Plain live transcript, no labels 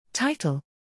Title: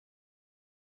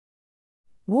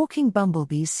 Walking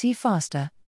bumblebees see faster.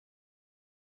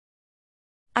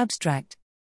 Abstract: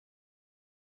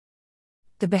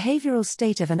 The behavioral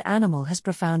state of an animal has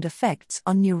profound effects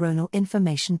on neuronal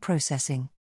information processing.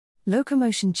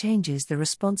 Locomotion changes the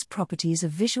response properties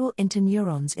of visual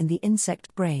interneurons in the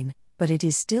insect brain, but it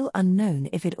is still unknown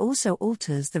if it also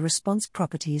alters the response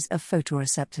properties of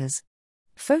photoreceptors.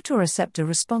 Photoreceptor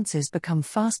responses become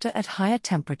faster at higher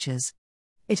temperatures.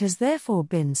 It has therefore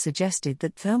been suggested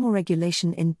that thermal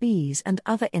regulation in bees and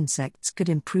other insects could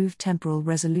improve temporal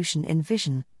resolution in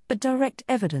vision, but direct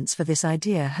evidence for this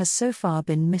idea has so far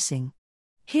been missing.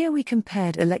 Here we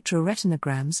compared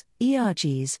electroretinograms,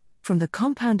 ERGs, from the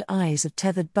compound eyes of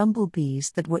tethered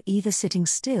bumblebees that were either sitting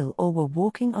still or were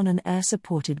walking on an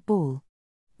air-supported ball.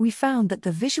 We found that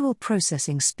the visual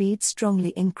processing speed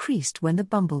strongly increased when the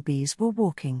bumblebees were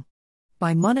walking.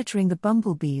 By monitoring the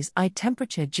bumblebees' eye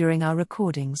temperature during our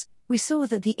recordings, we saw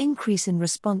that the increase in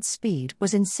response speed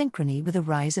was in synchrony with a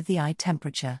rise of the eye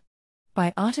temperature.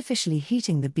 By artificially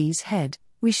heating the bee's head,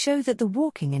 we show that the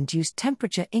walking-induced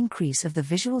temperature increase of the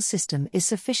visual system is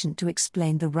sufficient to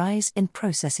explain the rise in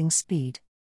processing speed.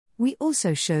 We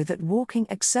also show that walking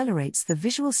accelerates the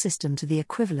visual system to the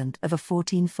equivalent of a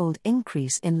 14-fold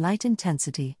increase in light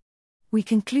intensity. We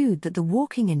conclude that the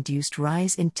walking-induced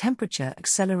rise in temperature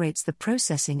accelerates the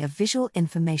processing of visual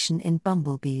information in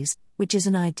bumblebees, which is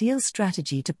an ideal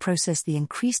strategy to process the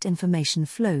increased information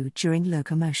flow during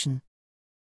locomotion.